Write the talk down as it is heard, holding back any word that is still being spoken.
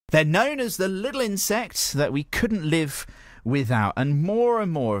They're known as the little insects that we couldn't live without, and more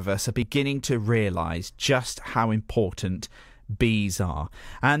of us are beginning to realise just how important bees are.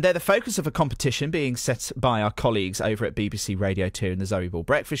 And they're the focus of a competition being set by our colleagues over at BBC Radio 2 and the Zoe Ball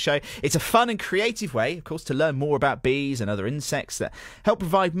Breakfast Show. It's a fun and creative way, of course, to learn more about bees and other insects that help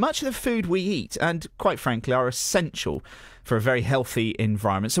provide much of the food we eat and, quite frankly, are essential for a very healthy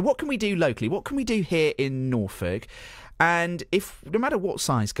environment. So what can we do locally? What can we do here in Norfolk? And if, no matter what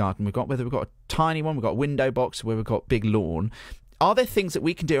size garden we've got, whether we've got a tiny one, we've got a window box, or whether we've got big lawn, are there things that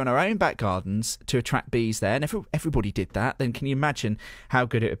we can do in our own back gardens to attract bees there? And if everybody did that, then can you imagine how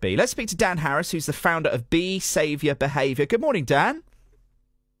good it would be? Let's speak to Dan Harris, who's the founder of Bee Saviour Behaviour. Good morning, Dan.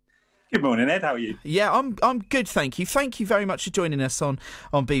 Good morning, Ed. How are you? Yeah, I'm good, thank you. Thank you very much for joining us on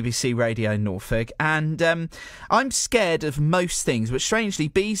BBC Radio Norfolk. And I'm scared of most things, but strangely,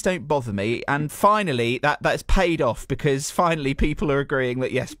 bees don't bother me. And finally, that's paid off, because finally people are agreeing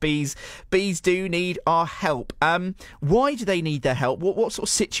that, yes, bees do need our help. Why do they need their help? What sort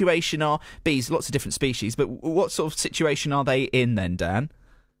of situation are bees? Lots of different species, but what sort of situation are they in then, Dan?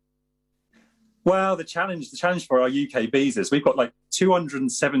 Well, the challenge for our UK bees is we've got like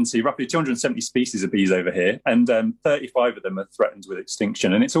roughly 270 species of bees over here, and 35 of them are threatened with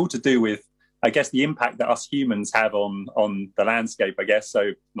extinction. And it's all to do with, I guess, the impact that us humans have on the landscape, I guess.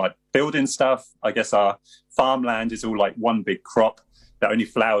 So like building stuff, I guess our farmland is all like one big crop that only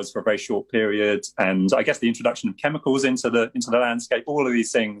flowers for a very short period. And I guess the introduction of chemicals into the landscape, all of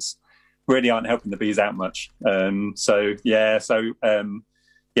these things really aren't helping the bees out much.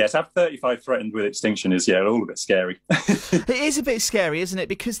 Yes, have 35 threatened with extinction is, all a bit scary. It is a bit scary, isn't it?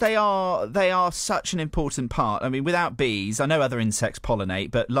 Because they are such an important part. I mean, without bees, I know other insects pollinate,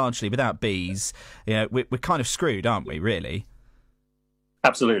 but largely without bees, we're kind of screwed, aren't we, really?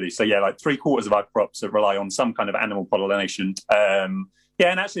 Absolutely. So, like 3/4 of our crops rely on some kind of animal pollination. And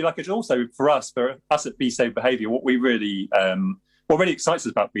actually, like, it's also for us at Bee Saviour Behaviour, what really excites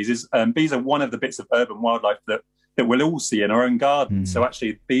us about bees is bees are one of the bits of urban wildlife that we'll all see in our own garden. So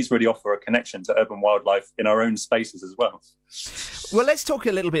actually, bees really offer a connection to urban wildlife in our own spaces as well. Well, let's talk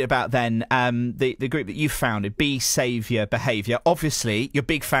a little bit about then the group that you founded, Bee Saviour Behaviour. Obviously, you're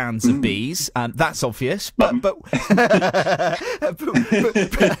big fans of bees, that's obvious. But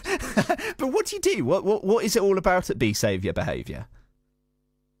what do you do? What is it all about at Bee Saviour Behaviour?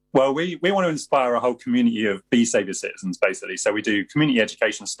 Well, we want to inspire a whole community of bee saviour citizens, basically. So we do community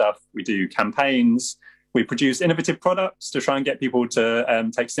education stuff, we do campaigns. We produce innovative products to try and get people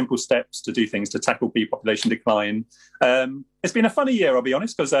to take simple steps to do things to tackle bee population decline. It's been a funny year, I'll be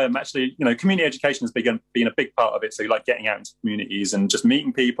honest, because actually, community education has been a big part of it. So like getting out into communities and just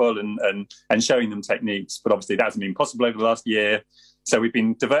meeting people and showing them techniques. But obviously that hasn't been possible over the last year. So we've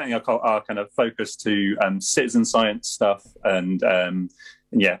been diverting our kind of focus to citizen science stuff and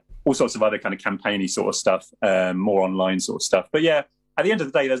all sorts of other kind of campaigny sort of stuff, more online sort of stuff. But at the end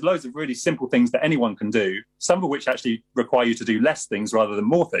of the day, there's loads of really simple things that anyone can do, some of which actually require you to do less things rather than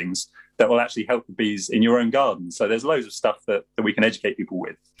more things that will actually help the bees in your own garden. So there's loads of stuff that we can educate people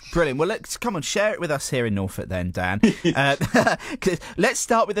with. Brilliant. Well, let's come on, share it with us here in Norfolk then, Dan. Let's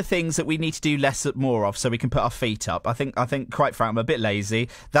start with the things that we need to do more of so we can put our feet up. I think quite frankly, I'm a bit lazy.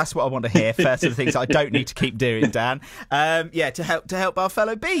 That's what I want to hear first of the things I don't need to keep doing, Dan. To help our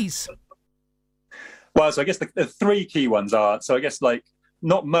fellow bees. Well, so I guess the three key ones are, so I guess like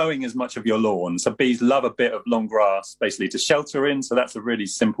not mowing as much of your lawn. So bees love a bit of long grass basically to shelter in. So that's a really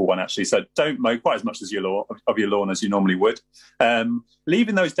simple one, actually. So don't mow quite as much as your lawn as you normally would.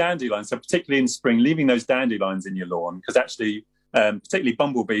 Leaving those dandelions, so particularly in spring, leaving those dandelions in your lawn, because actually, particularly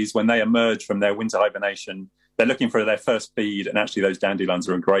bumblebees, when they emerge from their winter hibernation, they're looking for their first feed, and actually those dandelions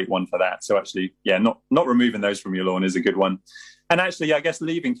are a great one for that. So actually, not removing those from your lawn is a good one. And actually, I guess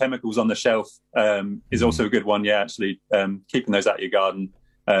leaving chemicals on the shelf is also a good one. Actually, keeping those out of your garden.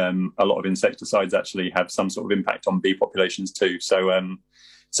 A lot of insecticides actually have some sort of impact on bee populations too.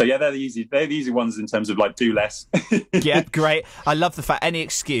 So they're the easy ones in terms of like do less. Yeah, great. I love the fact any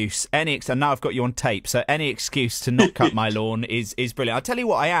excuse, and now I've got you on tape, so any excuse to not cut my lawn is brilliant. I'll tell you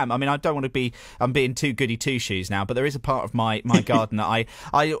what I am. I mean, I don't want to be, I'm being too goody two shoes now, but there is a part of my garden that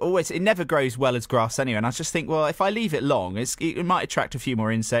I always, it never grows well as grass anyway, and I just think, well, if I leave it long, it might attract a few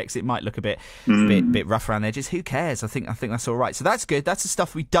more insects, it might look a bit rough around the edges. Who cares? I think that's all right. So that's good. That's the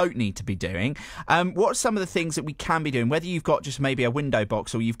stuff we don't need to be doing. What are some of the things that we can be doing? Whether you've got just maybe a window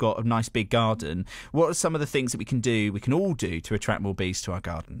box or you've got a nice big garden, what are some of the things that we can all do to attract more bees to our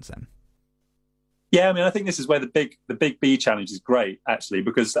gardens then? Yeah, I mean, I think this is where the big bee challenge is great, actually,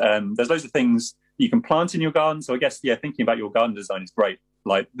 because there's loads of things you can plant in your garden. So I guess, thinking about your garden design is great.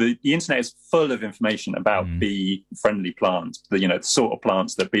 Like the internet is full of information about bee-friendly plants, the sort of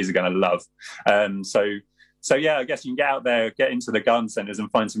plants that bees are going to love. So yeah, I guess you can get out there, get into the garden centres and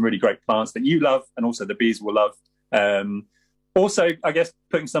find some really great plants that you love and also the bees will love. Also, I guess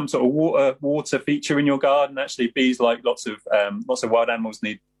putting some sort of water feature in your garden. Actually, bees, like lots of wild animals,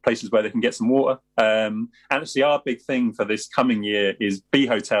 need places where they can get some water. And actually, our big thing for this coming year is bee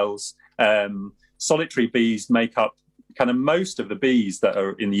hotels. Solitary bees make up kind of most of the bees that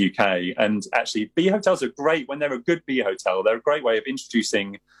are in the UK. And actually, bee hotels are great when they're a good bee hotel. They're a great way of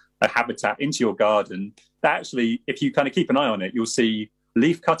introducing a habitat into your garden. That actually, if you kind of keep an eye on it, you'll see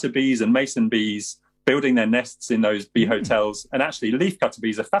leafcutter bees and mason bees building their nests in those bee hotels. And actually, leafcutter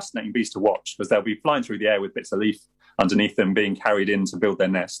bees are fascinating bees to watch because they'll be flying through the air with bits of leaf underneath them being carried in to build their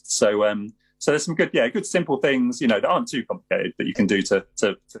nests. So there's some good simple things, that aren't too complicated that you can do to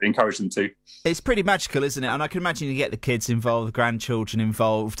encourage them to. It's pretty magical, isn't it? And I can imagine you get the kids involved, the grandchildren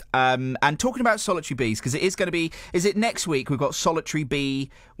involved. And talking about solitary bees, because it is going to be, is it next week? We've got Solitary Bee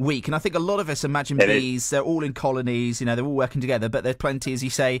Week. And I think a lot of us imagine bees, they're all in colonies, they're all working together. But there's plenty, as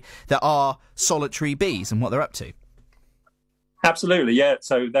you say, that are solitary bees and what they're up to. Absolutely, yeah.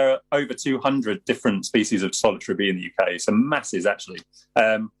 So there are over 200 different species of solitary bee in the UK. So masses, actually.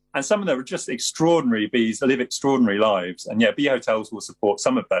 And some of them are just extraordinary bees that live extraordinary lives. And yeah, bee hotels will support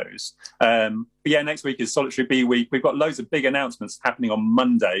some of those. But yeah, next week is Solitary Bee Week. We've got loads of big announcements happening on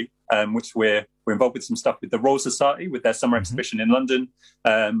Monday, which we're involved with some stuff with the Royal Society with their summer exhibition in London,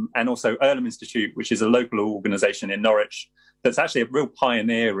 and also Earlham Institute, which is a local organisation in Norwich that's actually a real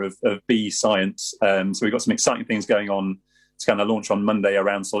pioneer of bee science. So we've got some exciting things going on. It's going to launch on Monday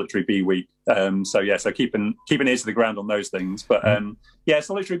around Solitary Bee Week. So keep an ear to the ground on those things. But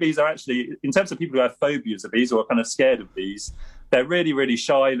solitary bees are actually, in terms of people who have phobias of bees or are kind of scared of bees, they're really, really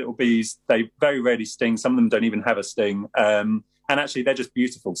shy little bees. They very rarely sting. Some of them don't even have a sting. And actually, they're just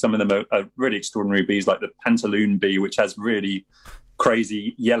beautiful. Some of them are really extraordinary bees, like the pantaloon bee, which has really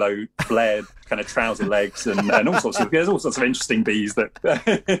crazy yellow flared kind of trouser legs and all sorts of interesting bees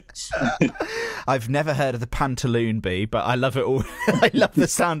that I've never heard of the pantaloon bee, but I love it all. I love the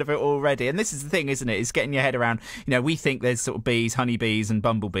sound of it already. And this is the thing, isn't it? It's getting your head around, we think there's sort of bees, honeybees and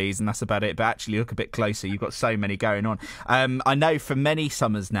bumblebees and that's about it, but actually look a bit closer, you've got so many going on. I know for many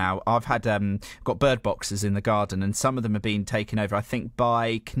summers now I've had got bird boxes in the garden and some of them have been taken over, I think,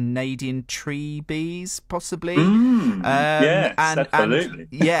 by Canadian tree bees possibly. Yes, absolutely.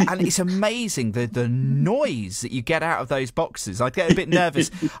 And it's amazing the noise that you get out of those boxes. I get a bit nervous.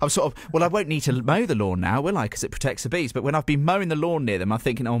 I'm sort of, I won't need to mow the lawn now, will I? Because it protects the bees. But when I've been mowing the lawn near them, I'm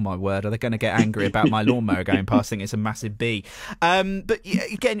thinking, oh my word, are they going to get angry about my lawnmower going past thinking it's a massive bee? But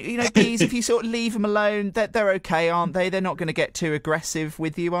again, bees, if you sort of leave them alone, they're okay, aren't they? They're not going to get too aggressive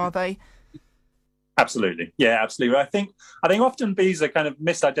with you, are they? Absolutely. Yeah, absolutely. I think often bees are kind of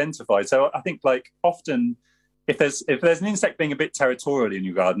misidentified. So I think often if there's an insect being a bit territorial in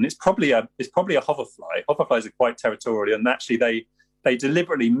your garden, it's probably a hoverfly. Hoverflies are quite territorial, and actually they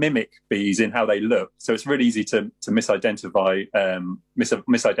deliberately mimic bees in how they look. So it's really easy to misidentify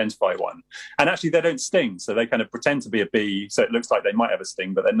one. And actually they don't sting, so they kind of pretend to be a bee, so it looks like they might have a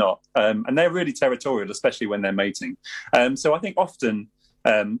sting, but they're not. And they're really territorial, especially when they're mating. So I think often,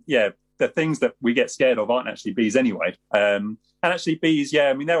 the things that we get scared of aren't actually bees anyway. And actually bees,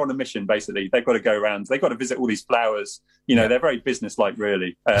 they're on a mission, basically. They've got to go around. They've got to visit all these flowers. They're very business-like,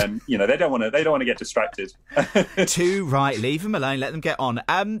 really. They don't want to get distracted. Too right. Leave them alone. Let them get on.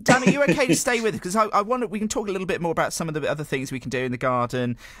 Dan, are you okay to stay with us? Because I wonder, we can talk a little bit more about some of the other things we can do in the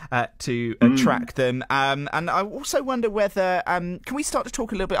garden to attract them. And I also wonder whether, can we start to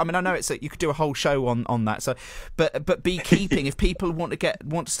talk a little bit? I mean, I know you could do a whole show on that. So, but beekeeping, if people want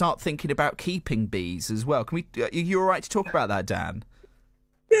to start thinking about keeping bees as well, are you all right to talk about that, Dan?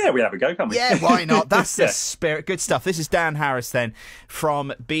 Yeah, we have a go, can't we? Yeah, why not? That's the spirit. Good stuff. This is Dan Harris then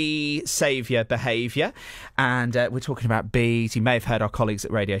from Bee Saviour Behaviour, and we're talking about bees. You may have heard our colleagues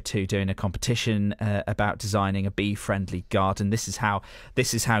at Radio 2 doing a competition about designing a bee-friendly garden. This is how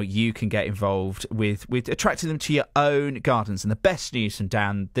you can get involved with attracting them to your own gardens. And the best news from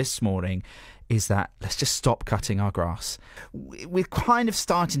Dan this morning is that let's just stop cutting our grass. We're kind of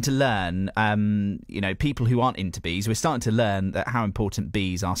starting to learn, people who aren't into bees, we're starting to learn that how important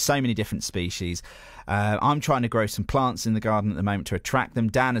bees are. So many different species. I'm trying to grow some plants in the garden at the moment to attract them.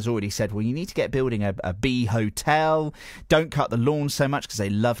 Dan has already said, well, you need to get building a bee hotel. Don't cut the lawn so much because they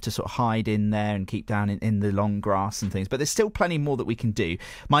love to sort of hide in there and keep down in the long grass and things. But there's still plenty more that we can do.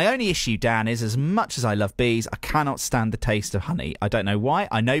 My only issue, Dan, is as much as I love bees, I cannot stand the taste of honey. I don't know why.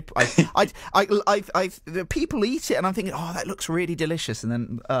 I know I The people eat it, and I'm thinking, oh, that looks really delicious. And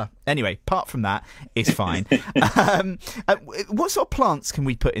then, anyway, apart from that, it's fine. What sort of plants can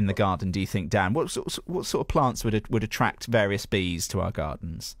we put in the garden, do you think, Dan? What sort of plants would attract various bees to our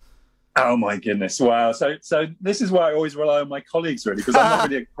gardens? Oh my goodness! Wow. So this is why I always rely on my colleagues, really, because I'm not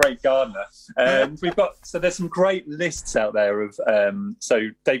really a great gardener. There's some great lists out there of so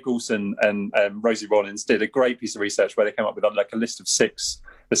Dave Goulson and Rosie Rollins did a great piece of research where they came up with like a list of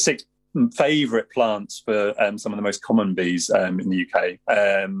the six favourite plants for some of the most common bees in the UK.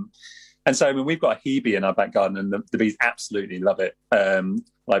 And so, I mean, we've got a hebe in our back garden, and the bees absolutely love it.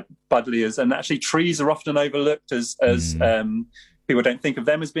 Like buddleias, and actually trees are often overlooked as people don't think of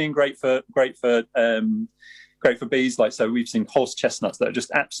them as being great for bees. Like, so we've seen horse chestnuts that are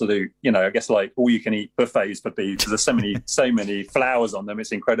just absolute, I guess like all you can eat buffets for bees, because there's so many flowers on them.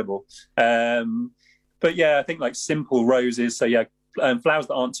 It's incredible. But yeah, I think like simple roses. So yeah, flowers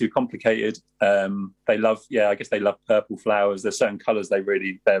that aren't too complicated. They love purple flowers. There's certain colours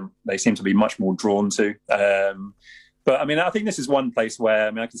they seem to be much more drawn to. But I mean, I think this is one place where,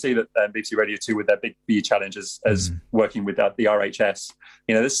 I can see that BBC Radio 2 with their big bee challenge as working with the RHS,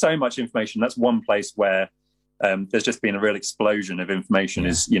 there's so much information. That's one place where there's just been a real explosion of information.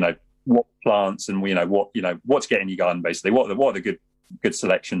 Is what plants and what to get in your garden, basically. What are the good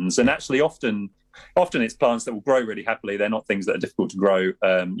selections? And actually, often it's plants that will grow really happily. They're not things that are difficult to grow.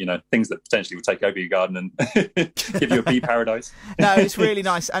 Things that potentially will take over your garden and give you a bee paradise. No, it's really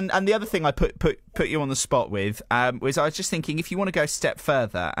nice. And the other thing I put you on the spot with was, I was just thinking, if you want to go a step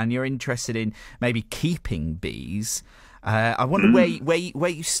further and you're interested in maybe keeping bees, I wonder where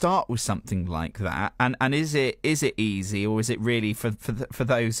you start with something like that, and is it easy, or is it really for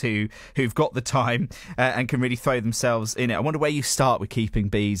those who've got the time and can really throw themselves in it? I wonder where you start with keeping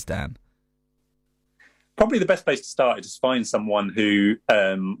bees, Dan. Probably the best place to start is just find someone who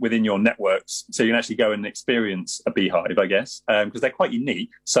within your networks, so you can actually go and experience a beehive, I guess, because they're quite unique.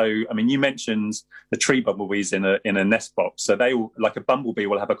 So, I mean, you mentioned the tree bumblebees in a nest box. So they will, like a bumblebee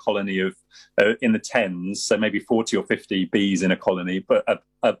will have a colony of in the tens, so maybe 40 or 50 bees in a colony, but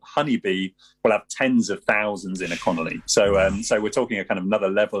a honeybee will have tens of thousands in a colony. So, so we're talking a kind of another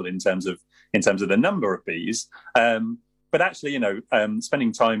level in terms of the number of bees. But actually,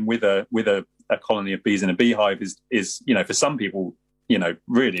 spending time with a colony of bees in a beehive is for some people,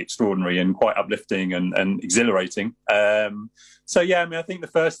 really extraordinary and quite uplifting and exhilarating. So yeah, I think the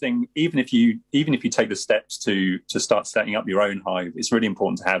first thing, even if you take the steps to start setting up your own hive, it's really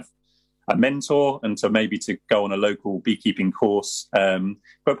important to have a mentor and to go on a local beekeeping course.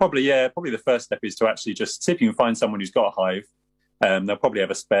 But probably the first step is to actually just see if you can find someone who's got a hive. They'll probably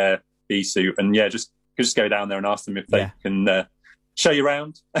have a spare bee suit, and just go down there and ask them if they can show you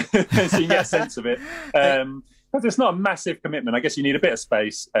around so you get a sense of it. But it's not a massive commitment. I guess you need a bit of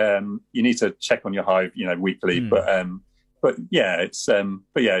space. You need to check on your hive, weekly. But yeah,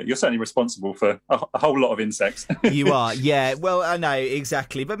 you're certainly responsible for a whole lot of insects. You are, yeah. Well, I know,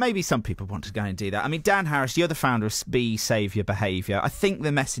 exactly. But maybe some people want to go and do that. I mean, Dan Harris, you're the founder of Bee Saviour Behaviour. I think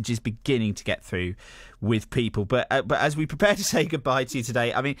the message is beginning to get through with people. But as we prepare to say goodbye to you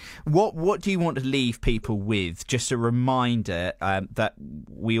today, I mean, what do you want to leave people with? Just a reminder that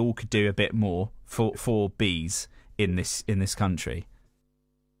we all could do a bit more for bees in this country.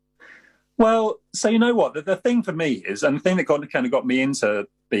 Well, so you know what? The thing for me is, and the thing that kind of got me into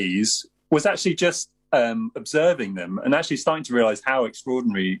bees was actually just observing them and actually starting to realise how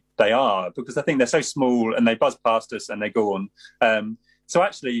extraordinary they are, because I think they're so small and they buzz past us and they go on. So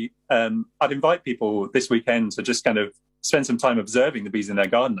actually, I'd invite people this weekend to just kind of spend some time observing the bees in their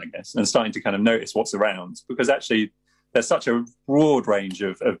garden, I guess, and starting to kind of notice what's around, because actually there's such a broad range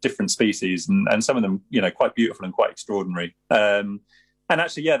of different species, and some of them, quite beautiful and quite extraordinary. And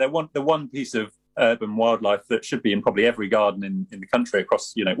actually, yeah, they're the one piece of urban wildlife that should be in probably every garden in the country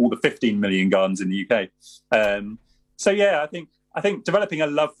across, all the 15 million gardens in the UK. So yeah, I think developing a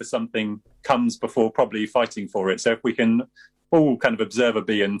love for something comes before probably fighting for it. So if we can all kind of observe a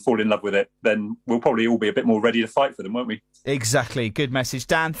bee and fall in love with it, then we'll probably all be a bit more ready to fight for them, won't we? Exactly. Good message.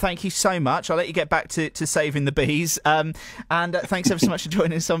 Dan, thank you so much. I'll let you get back to saving the bees. And thanks ever so much for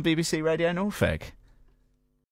joining us on BBC Radio Norfolk.